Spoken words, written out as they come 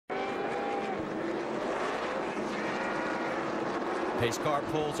Pace car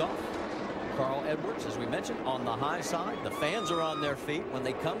pulls off. Carl Edwards, as we mentioned, on the high side. The fans are on their feet when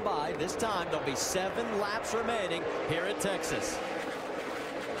they come by. This time there'll be 7 laps remaining here at Texas.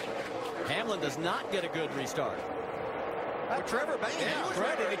 Hamlin does not get a good restart. Trevor Bayne, he was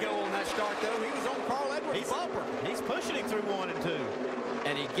ready to go on that start, though. He was on Carl Edwards' bumper. He's pushing him through 1 and 2.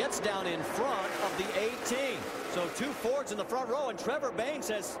 And he gets down in front of the 18. So 2 Fords in the front row, and Trevor Bayne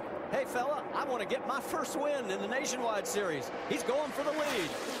says, hey, fella, I want to get my first win in the Nationwide Series. He's going for the lead.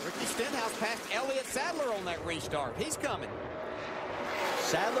 Ricky Stenhouse passed Elliott Sadler on that restart. He's coming.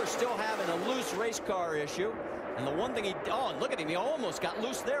 Sadler still having a loose race car issue. And the one thing look at him. He almost got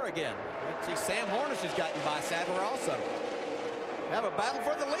loose there again. See, Sam Hornish has gotten by Sadler also. Have a battle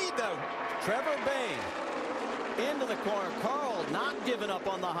for the lead, though. Trevor Bayne into the corner. Carl not giving up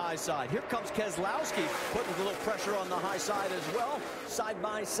on the high side. Here comes Keselowski putting a little pressure on the high side as well. Side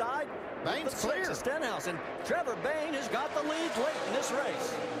by side. Bayne's clear. Stenhouse, and Trevor Bayne has got the lead late in this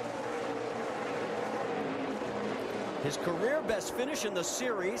race. His career best finish in the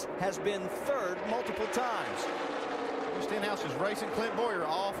series has been 3rd multiple times. Stenhouse is racing Clint Bowyer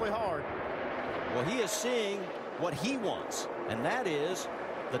awfully hard. Well, he is seeing what he wants, and that is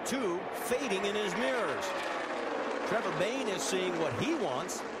the 2 fading in his mirrors. Trevor Bayne is seeing what he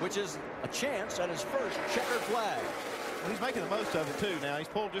wants, which is a chance at his first checkered flag. Well, he's making the most of it, too. Now, he's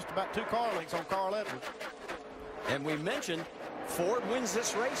pulled just about 2 car lengths on Carl Edwards. And we mentioned Ford wins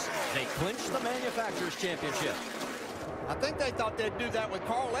this race. They clinch the Manufacturers' Championship. I think they thought they'd do that with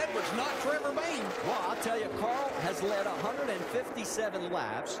Carl Edwards, not Trevor Bayne. Well, I'll tell you, Carl has led 157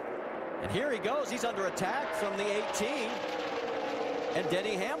 laps. And here he goes. He's under attack from the 18. And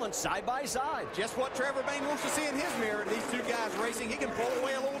Denny Hamlin side by side. Just what Trevor Bayne wants to see in his mirror. These 2 guys racing, he can pull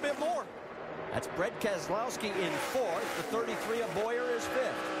away a little bit more. That's Brett Keselowski in 4th. The 33 of Bowyer is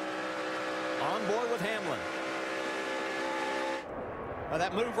 5th. On board with Hamlin.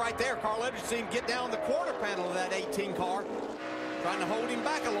 That move right there, Carl Edwards seen him get down the quarter panel of that 18 car, trying to hold him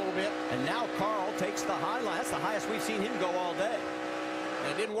back a little bit. And now Carl takes the high line. That's the highest we've seen him go all day.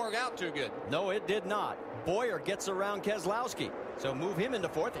 And it didn't work out too good. No, it did not. Bowyer gets around Keselowski. So move him into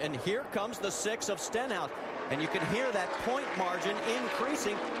 4th. And here comes the 6 of Stenhouse. And you can hear that point margin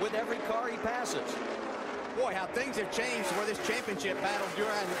increasing with every car he passes. Boy, how things have changed for this championship battle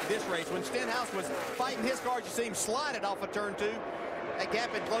during this race. When Stenhouse was fighting his cars, you see him slide it off of turn 2. That gap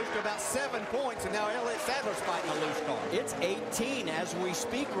had close to about 7 points, and now Elliott Sadler's fighting a loose car. It's 18 as we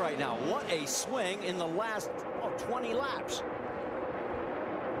speak right now. What a swing in the last 20 laps.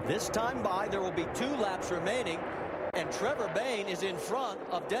 This time by, there will be 2 laps remaining, and Trevor Bayne is in front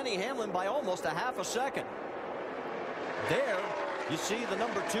of Denny Hamlin by almost a half a second. There, you see the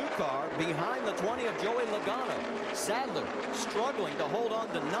number 2 car behind the 20 of Joey Logano. Sadler struggling to hold on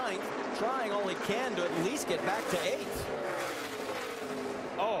to 9th, trying all he can to at least get back to 8th.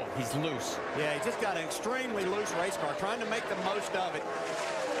 Oh, he's loose. Yeah, he just got an extremely loose race car, trying to make the most of it.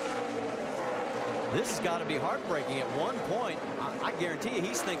 This has got to be heartbreaking at one point. I guarantee you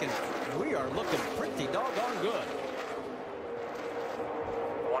he's thinking, we are looking pretty doggone good.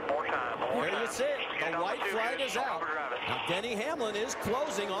 One more time. There you see it. The white flag is out. Now Denny Hamlin is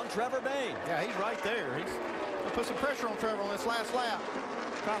closing on Trevor Bayne. Yeah, he's right there. He's going to put some pressure on Trevor on this last lap.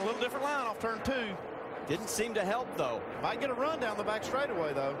 Trying a little different line off turn 2. Didn't seem to help, though. Might get a run down the back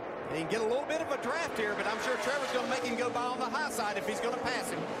straightaway, though. He can get a little bit of a draft here, but I'm sure Trevor's going to make him go by on the high side if he's going to pass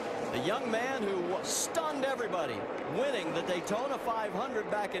him. The young man who stunned everybody, winning the Daytona 500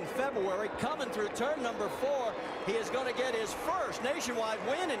 back in February, coming through turn number 4. He is going to get his first nationwide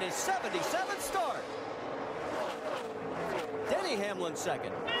win in his 77th start. Denny Hamlin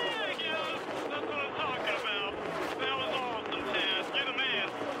second. There you go. That's what I'm talking about. That was awesome, Chad. You're the man.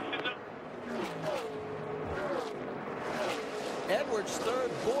 Edwards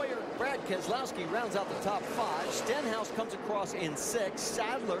third. Bowyer, Brad Keselowski rounds out the top 5. Stenhouse comes across in 6th.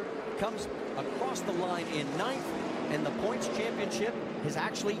 Sadler comes across the line in 9th. And the points championship has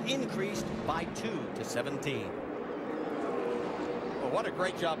actually increased by 2 to 17. Well, what a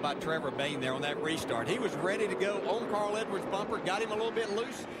great job by Trevor Bayne there on that restart. He was ready to go on Carl Edwards' bumper, got him a little bit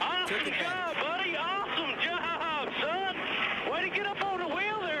loose. Awesome job, buddy. Awesome job, son. Way to get up on the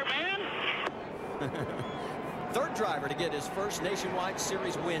wheel there, man. Third driver to get his first Nationwide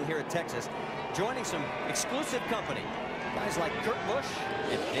Series win here at Texas, joining some exclusive company. Guys like Kurt Busch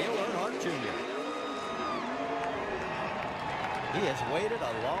and Dale Earnhardt Jr. He has waited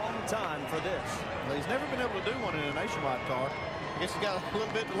a long time for this. Well, he's never been able to do one in a Nationwide car. I guess he's got a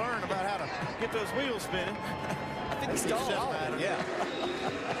little bit to learn about how to get those wheels spinning. I think he's stalled out. Yeah.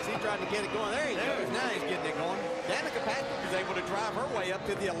 He tried to get it going. There he goes. Now he's getting it going. Danica Patrick was able to drive her way up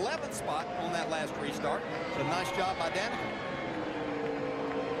to the 11th spot on that last restart. So nice job by Danica.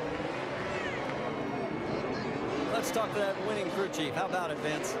 let's talk to that winning crew chief. How about it,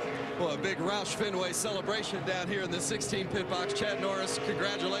 Vince? Well, a big Roush Fenway celebration down here in the 16 pit box. Chad Norris,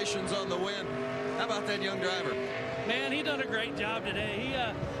 congratulations on the win. How about that young driver? Man, he done a great job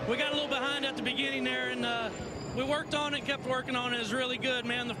today. We got a little behind at the beginning there, and we worked on it, kept working on it. It was really good,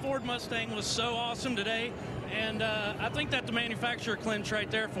 man. The Ford Mustang was so awesome today, and I think that the manufacturer clinched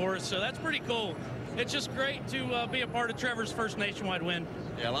right there for us, so that's pretty cool. It's just great to be a part of Trevor's first nationwide win.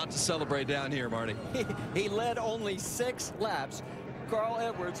 Yeah, a lot to celebrate down here, Marty. He led only 6 laps. Carl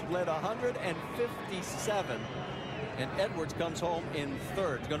Edwards led 157. And Edwards comes home in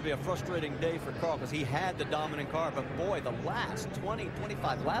 3rd. It's going to be a frustrating day for Carl because he had the dominant car. But, boy, the last 20,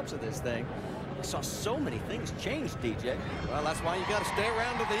 25 laps of this thing, we saw so many things change, DJ. Well, that's why you got to stay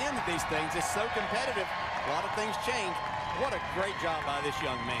around to the end of these things. It's so competitive. A lot of things change. What a great job by this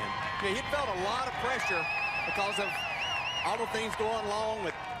young man. Yeah, he felt a lot of pressure because of all the things going along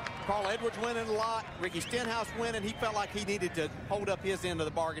with Carl Edwards winning a lot, Ricky Stenhouse winning. He felt like he needed to hold up his end of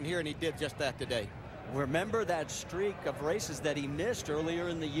the bargain here, and he did just that today. Remember that streak of races that he missed earlier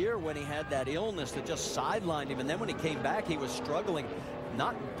in the year when he had that illness that just sidelined him, and then when he came back he was struggling,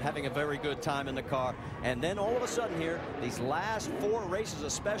 not having a very good time in the car, and then all of a sudden here, these last 4 races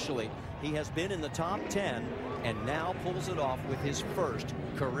especially, he has been in the top 10 and now pulls it off with his first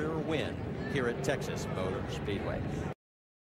career win here at Texas Motor Speedway.